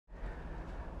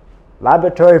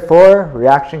Laboratory 4,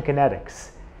 Reaction Kinetics.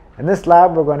 In this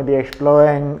lab, we're going to be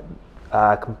exploring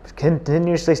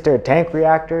continuously stirred tank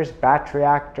reactors, batch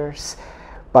reactors,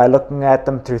 by looking at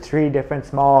them through 3 different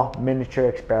small miniature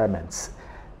experiments.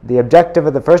 The objective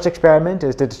of the first experiment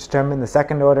is to determine the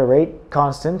second order rate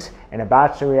constant in a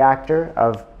batch reactor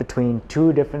of between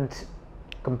 2 different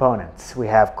components. We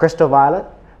have crystal violet,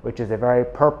 which is a very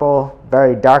purple,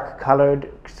 very dark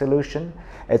colored solution.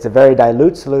 It's a very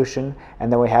dilute solution, and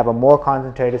then we have a more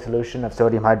concentrated solution of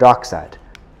sodium hydroxide.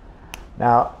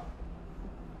 Now,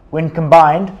 when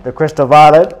combined, the crystal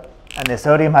violet and the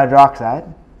sodium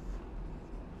hydroxide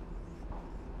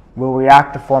will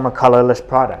react to form a colorless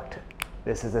product.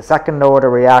 This is a second order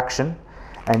reaction,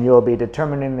 and you'll be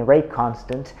determining the rate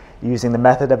constant using the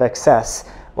method of excess,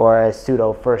 or a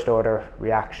pseudo first order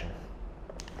reaction.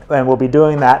 And we'll be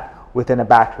doing that within a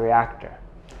batch reactor.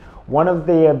 One of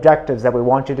the objectives that we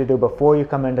want you to do before you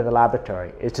come into the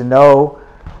laboratory is to know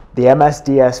the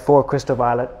MSDS4 crystal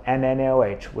violet and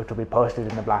NaOH, which will be posted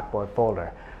in the Blackboard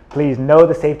folder. Please know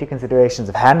the safety considerations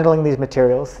of handling these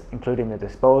materials, including the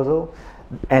disposal,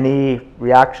 any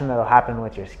reaction that will happen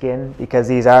with your skin, because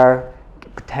these are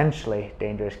potentially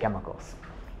dangerous chemicals.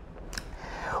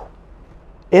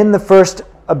 In the first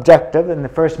objective, in the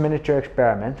first miniature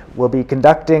experiment, we'll be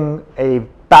conducting a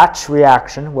batch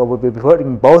reaction where we'll be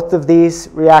putting both of these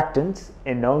reactants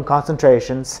in known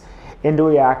concentrations into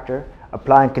a reactor,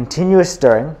 applying continuous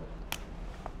stirring,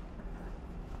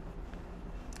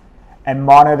 and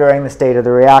monitoring the state of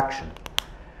the reaction.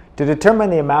 To determine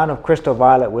the amount of crystal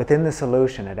violet within the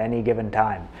solution at any given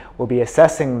time, we'll be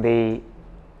assessing the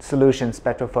solution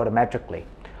spectrophotometrically.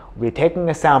 We'll be taking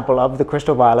a sample of the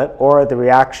crystal violet or the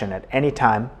reaction at any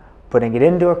time, putting it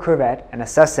into a cuvette and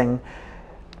assessing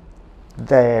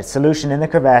the solution in the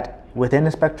cuvette within a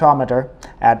spectrometer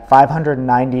at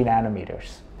 590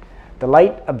 nanometers. The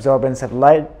light absorbance of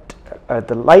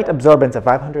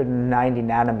 590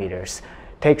 nanometers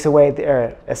takes away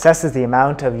assesses the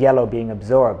amount of yellow being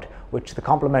absorbed, which the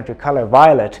complementary color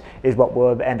violet is what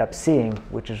we'll end up seeing,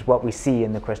 which is what we see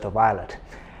in the crystal violet.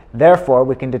 Therefore,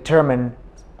 we can determine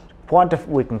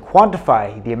we can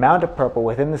quantify the amount of purple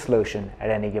within the solution at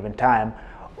any given time,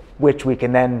 which we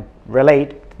can then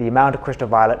relate to the amount of crystal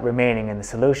violet remaining in the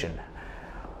solution.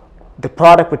 The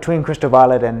product between crystal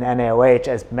violet and NaOH,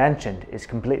 as mentioned, is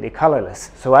completely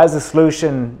colorless. So as the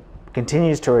solution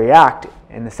continues to react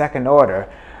in the second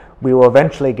order, we will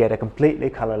eventually get a completely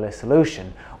colorless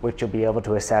solution, which you'll be able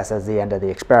to assess as the end of the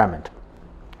experiment.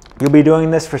 You'll be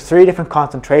doing this for 3 different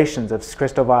concentrations of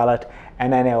crystal violet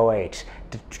and NaOH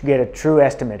to get a true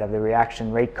estimate of the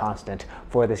reaction rate constant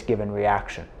for this given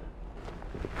reaction.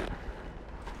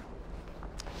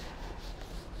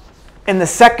 In the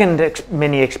second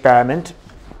mini experiment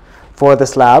for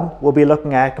this lab, we'll be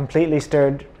looking at continuously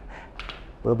stirred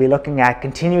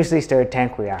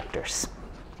tank reactors.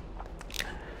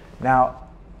 Now,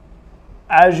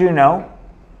 as you know,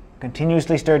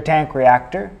 continuously stirred tank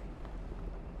reactor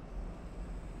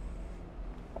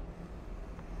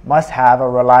must have a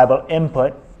reliable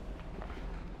input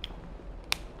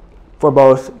for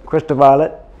both crystal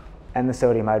violet and the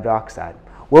sodium hydroxide.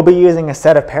 We'll be using a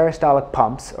set of peristaltic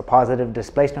pumps, or positive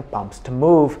displacement pumps, to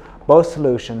move both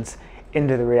solutions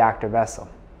into the reactor vessel.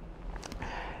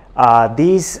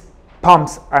 These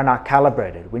pumps are not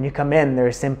calibrated. When you come in, there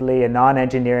is simply a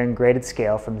non-engineering graded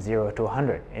scale from 0 to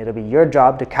 100. It'll be your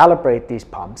job to calibrate these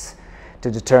pumps to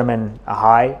determine a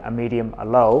high, a medium, a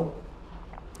low.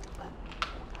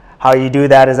 How you do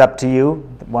that is up to you.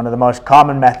 One of the most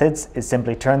common methods is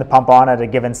simply turn the pump on at a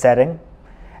given setting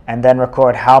and then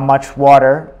record how much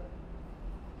water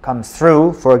comes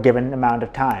through for a given amount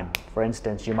of time. For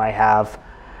instance, you might have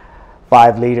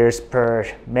 5 liters per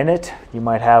minute. You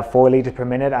might have 4 liters per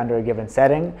minute under a given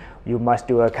setting. You must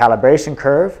do a calibration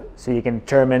curve so you can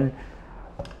determine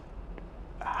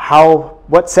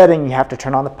what setting you have to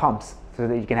turn on the pumps so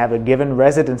that you can have a given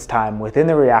residence time within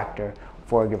the reactor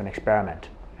for a given experiment.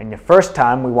 And the first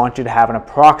time, we want you to have an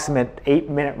approximate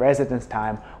 8-minute residence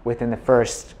time within the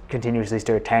first continuously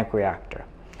stirred tank reactor.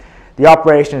 The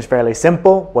operation is fairly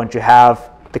simple. Once you have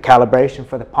the calibration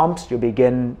for the pumps, you'll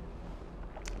begin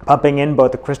pumping in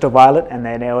both the crystal violet and the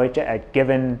NaOH at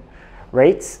given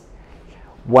rates.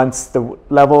 Once the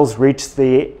levels reach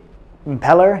the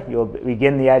impeller, you'll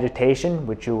begin the agitation,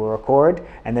 which you will record,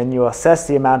 and then you'll assess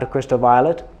the amount of crystal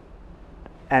violet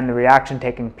and the reaction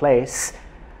taking place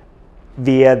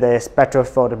via the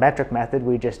spectrophotometric method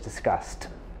we just discussed.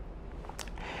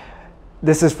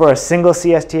 This is for a single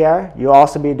CSTR. You'll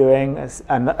also be doing a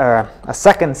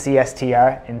second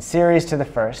CSTR in series to the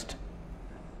first.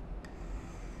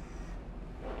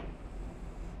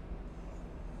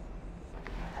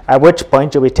 at which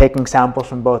point you'll be taking samples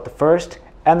from both the first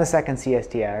and the second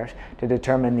CSTRs to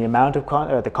determine the amount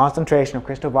of the concentration of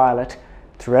crystal violet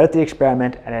throughout the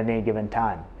experiment at any given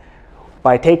time.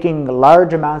 By taking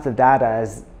large amounts of data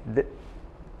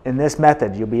in this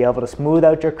method, you'll be able to smooth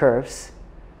out your curves,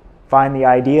 find the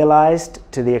idealized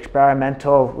to the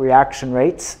experimental reaction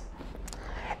rates.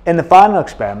 In the final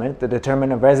experiment, the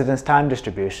determinant of residence time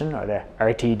distribution, or the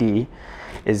RTD,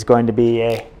 is going to be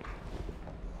a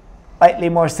slightly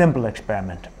more simple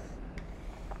experiment.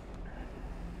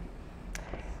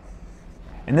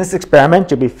 In this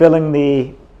experiment, you'll be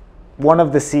filling one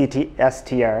of the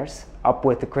CSTRs up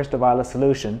with the crystal violet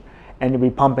solution, and you'll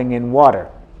be pumping in water.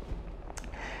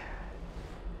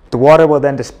 The water will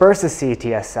then disperse the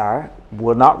CSTR,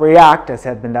 will not react as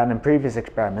had been done in previous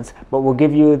experiments, but will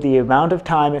give you the amount of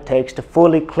time it takes to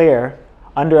fully clear,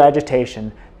 under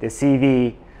agitation, the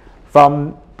CV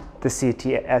from the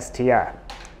CSTR.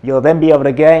 You'll then be able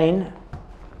to gain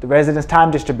the residence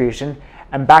time distribution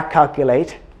and back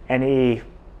calculate the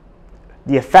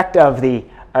effect of the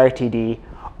RTD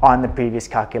on the previous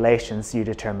calculations you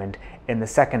determined in the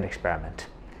second experiment.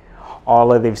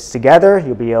 All of these together,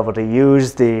 you'll be able to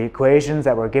use the equations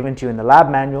that were given to you in the lab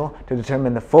manual to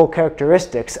determine the full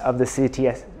characteristics of the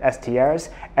CSTRs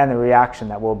and the reaction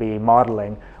that we'll be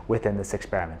modeling within this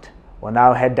experiment. We'll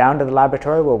now head down to the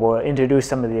laboratory where we'll introduce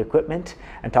some of the equipment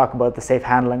and talk about the safe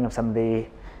handling of some of the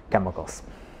chemicals.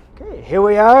 Okay, here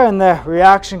we are in the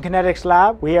reaction kinetics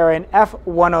lab. We are in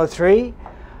F103.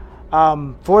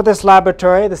 For this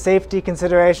laboratory, the safety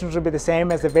considerations will be the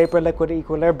same as the vapor-liquid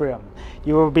equilibrium.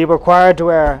 You will be required to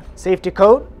wear a safety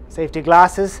coat, safety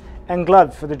glasses, and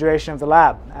gloves for the duration of the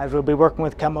lab, as we'll be working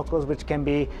with chemicals which can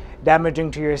be damaging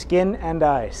to your skin and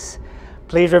eyes.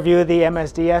 Please review the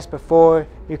MSDS before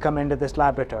you come into this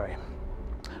laboratory.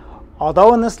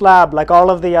 Although in this lab, like all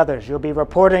of the others, you'll be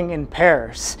reporting in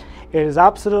pairs, it is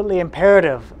absolutely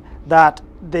imperative that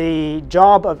the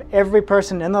job of every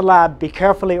person in the lab be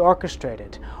carefully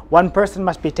orchestrated. One person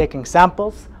must be taking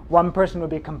samples, one person will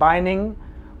be combining,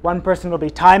 one person will be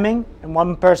timing, and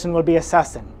one person will be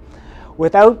assessing.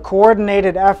 Without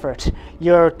coordinated effort,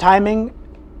 your timing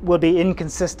will be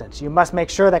inconsistent. You must make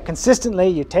sure that consistently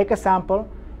you take a sample,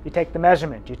 you take the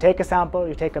measurement, you take a sample,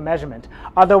 you take a measurement.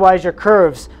 Otherwise your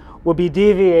curves will be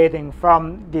deviating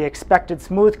from the expected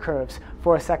smooth curves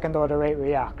for a second order rate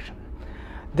reaction.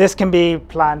 This can be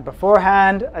planned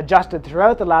beforehand, adjusted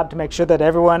throughout the lab to make sure that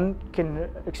everyone can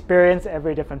experience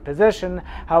every different position.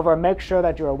 However, make sure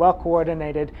that you are well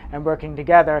coordinated and working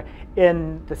together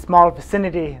in the small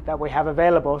vicinity that we have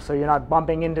available, so you're not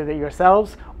bumping into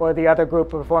yourselves or the other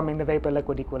group performing the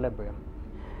vapor-liquid equilibrium.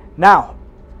 Now,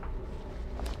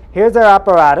 here's our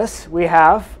apparatus. We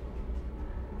have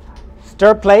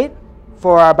stir plate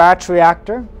for our batch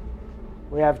reactor.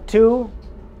 We have two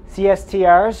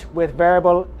CSTRs with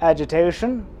variable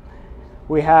agitation.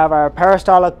 We have our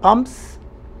peristaltic pumps,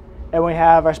 and we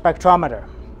have our spectrometer.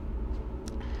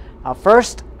 Now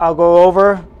first, I'll go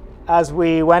over, as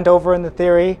we went over in the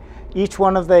theory, each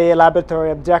one of the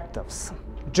laboratory objectives.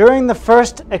 During the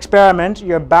first experiment,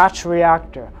 your batch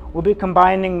reactor will be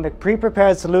combining the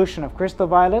pre-prepared solution of crystal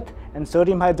violet and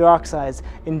sodium hydroxides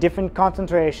in different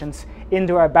concentrations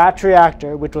into our batch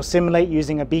reactor, which will simulate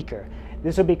using a beaker.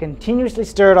 This will be continuously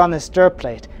stirred on the stir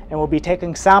plate, and we'll be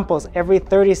taking samples every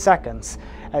 30 seconds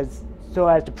so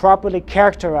as to properly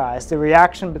characterize the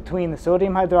reaction between the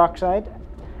sodium hydroxide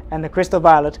and the crystal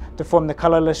violet to form the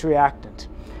colorless reactant.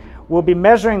 We'll be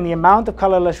measuring the amount of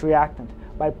colorless reactant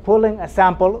by pulling a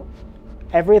sample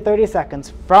every 30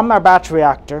 seconds from our batch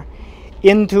reactor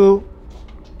into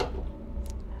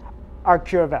our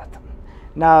cuvette.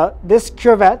 Now this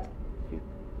cuvette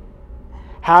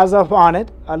has up on it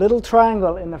a little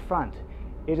triangle in the front.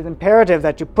 It is imperative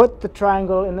that you put the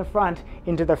triangle in the front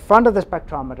into the front of the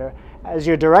spectrometer as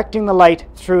you're directing the light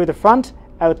through the front,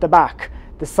 out the back.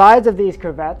 The sides of these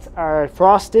cuvettes are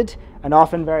frosted and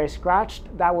often very scratched.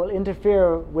 That will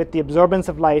interfere with the absorbance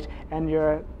of light and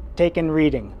your taken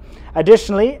reading.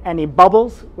 Additionally, any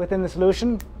bubbles within the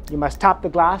solution, you must tap the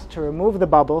glass to remove the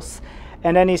bubbles,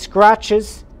 and any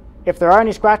scratches, if there are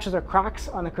any scratches or cracks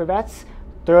on the cuvettes,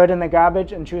 throw it in the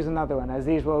garbage and choose another one, as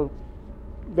these will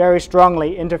very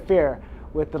strongly interfere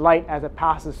with the light as it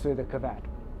passes through the cuvette.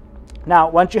 Now,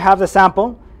 once you have the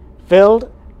sample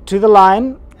filled to the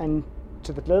line and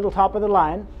to the little top of the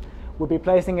line, we'll be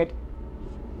placing it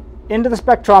into the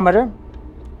spectrometer.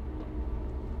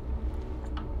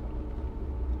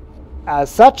 As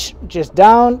such, just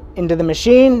down into the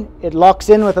machine. It locks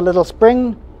in with a little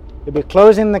spring. You'll be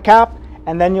closing the cap,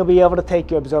 and then you'll be able to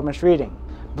take your absorbance reading.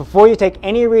 Before you take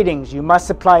any readings, you must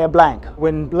supply a blank.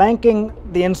 When blanking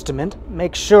the instrument,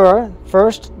 make sure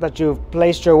first that you've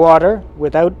placed your water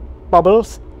without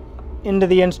bubbles into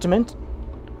the instrument,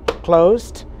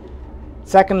 closed.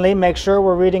 Secondly, make sure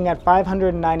we're reading at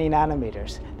 590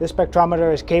 nanometers. This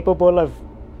spectrometer is capable of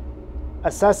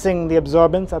assessing the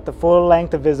absorbance at the full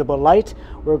length of visible light.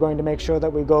 We're going to make sure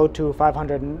that we go to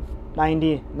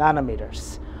 590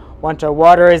 nanometers. Once our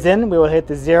water is in, we will hit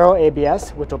the 0 ABS,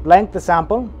 which will blank the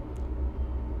sample.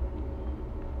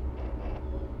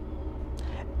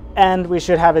 And we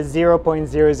should have a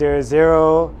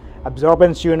 0.000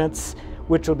 absorbance units,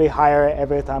 which will be higher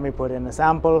every time we put in a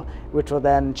sample, which will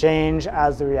then change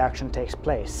as the reaction takes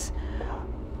place.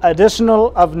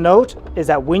 Additional of note is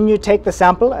that when you take the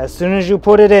sample, as soon as you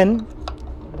put it in,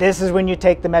 this is when you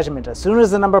take the measurement. As soon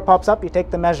as the number pops up, you take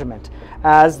the measurement,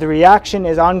 as the reaction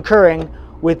is occurring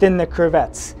within the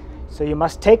cuvettes. So you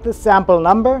must take the sample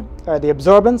number, or the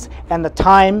absorbance, and the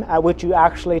time at which you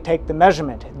actually take the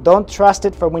measurement. Don't trust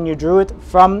it for when you drew it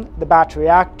from the batch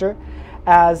reactor,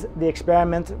 as the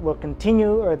experiment will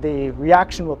continue, or the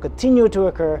reaction will continue to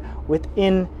occur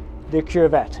within the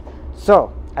cuvette.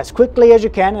 So, as quickly as you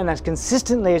can and as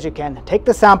consistently as you can, take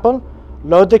the sample,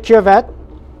 load the cuvette,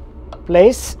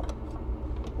 place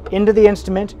into the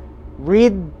instrument,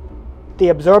 read the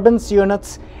absorbance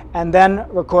units, and then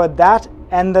record that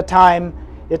and the time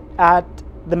at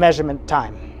the measurement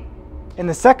time. In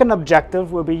the second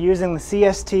objective, we'll be using the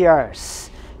CSTRs.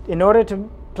 In order to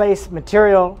place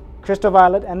material, crystal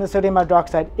violet and the sodium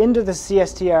hydroxide into the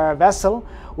CSTR vessel,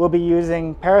 we'll be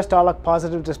using peristaltic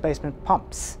positive displacement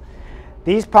pumps.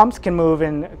 These pumps can move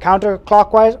in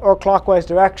counterclockwise or clockwise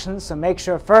directions, so make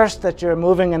sure first that you're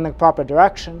moving in the proper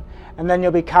direction, and then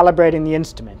you'll be calibrating the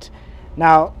instrument.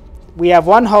 Now, we have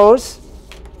one hose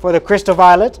for the crystal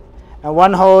violet and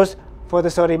one hose for the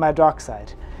sodium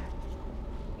hydroxide.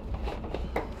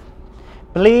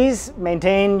 Please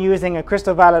maintain using a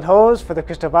crystal violet hose for the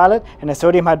crystal violet and a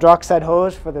sodium hydroxide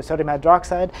hose for the sodium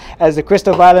hydroxide, as the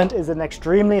crystal violet is an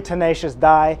extremely tenacious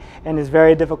dye and is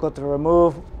very difficult to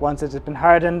remove once it has been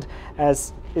hardened,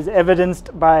 as is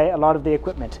evidenced by a lot of the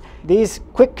equipment. These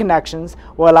quick connections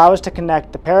will allow us to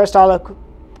connect the peristaltic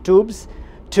tubes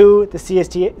to the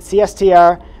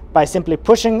CSTR by simply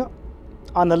pushing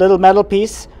on the little metal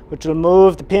piece, which will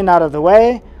move the pin out of the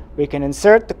way. We can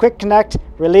insert the quick connect,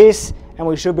 release, and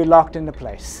we should be locked into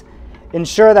place.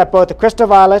 Ensure that both the crystal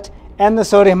violet and the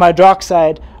sodium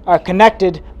hydroxide are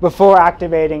connected before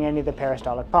activating any of the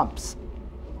peristaltic pumps.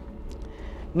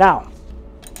 Now,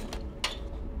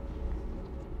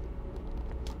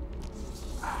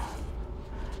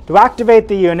 to activate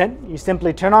the unit, you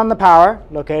simply turn on the power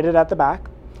located at the back,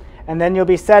 and then you'll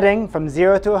be setting from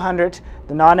 0 to 100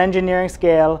 the non-engineering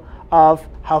scale of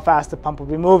how fast the pump will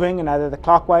be moving in either the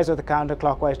clockwise or the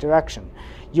counterclockwise direction.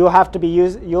 You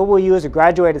will use a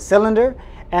graduated cylinder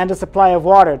and a supply of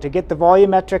water to get the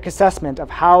volumetric assessment of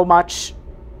how much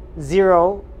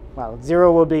zero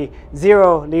will be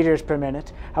 0 liters per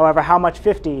minute, however how much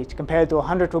 50 compared to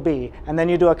 100 will be, and then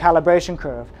you do a calibration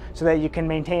curve so that you can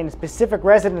maintain a specific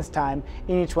residence time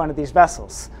in each one of these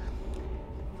vessels.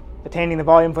 Attaining the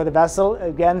volume for the vessel,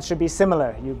 again, should be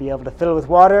similar. You'll be able to fill with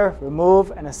water,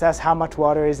 remove, and assess how much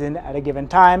water is in at a given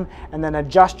time, and then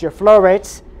adjust your flow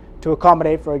rates to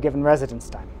accommodate for a given residence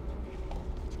time.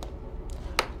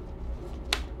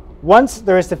 Once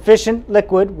there is sufficient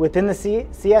liquid within the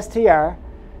CSTR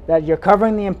that you're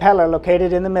covering the impeller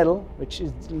located in the middle, which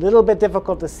is a little bit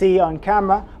difficult to see on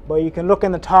camera, but you can look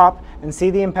in the top and see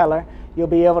the impeller, you'll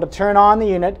be able to turn on the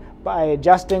unit by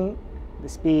adjusting the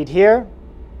speed here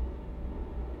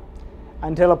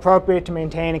until appropriate to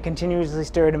maintain a continuously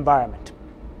stirred environment.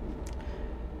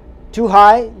 Too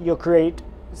high, you'll create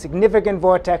significant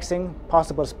vortexing,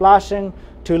 possible splashing.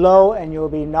 Too low, and you'll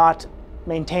be not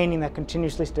maintaining that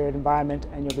continuously stirred environment,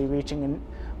 and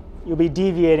you'll be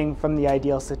deviating from the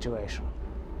ideal situation.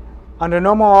 Under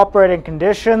normal operating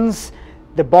conditions,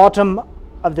 the bottom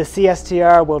of the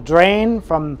CSTR will drain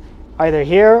from either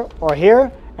here or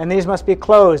here, and these must be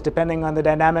closed depending on the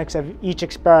dynamics of each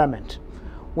experiment.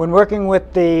 When working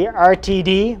with the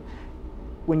RTD,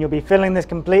 when you'll be filling this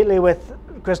completely with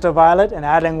crystal violet and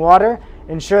adding water,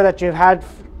 ensure that you've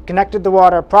connected the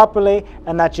water properly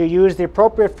and that you use the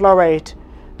appropriate flow rate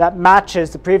that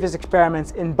matches the previous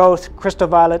experiments in both crystal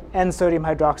violet and sodium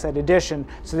hydroxide addition,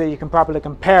 so that you can properly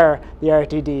compare the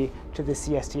RTD to the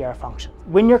CSTR function.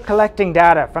 When you're collecting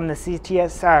data from the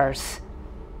CSTRs,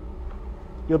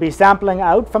 you'll be sampling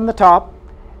out from the top,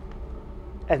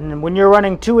 and when you're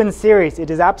running 2 in series, it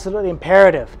is absolutely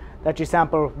imperative that you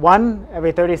sample one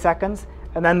every 30 seconds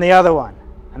and then the other one.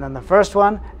 and then the first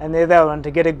one and the other one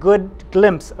to get a good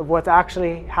glimpse of what's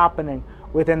actually happening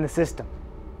within the system.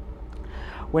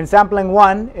 When sampling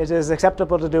one, it is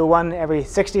acceptable to do one every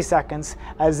 60 seconds,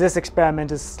 as this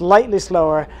experiment is slightly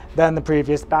slower than the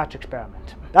previous batch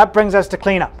experiment. That brings us to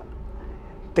cleanup.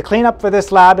 The cleanup for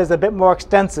this lab is a bit more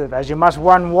extensive, as you must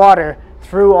run water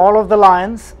through all of the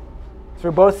lines,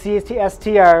 through both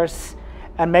CSTRs,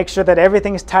 and make sure that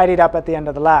everything is tidied up at the end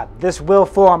of the lab. This will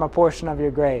form a portion of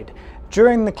your grade.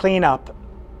 During the cleanup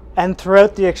and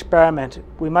throughout the experiment,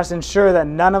 we must ensure that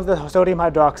none of the sodium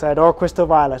hydroxide or crystal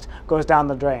violet goes down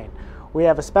the drain. We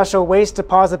have a special waste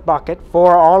deposit bucket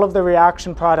for all of the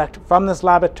reaction product from this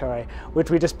laboratory,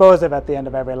 which we dispose of at the end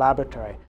of every laboratory.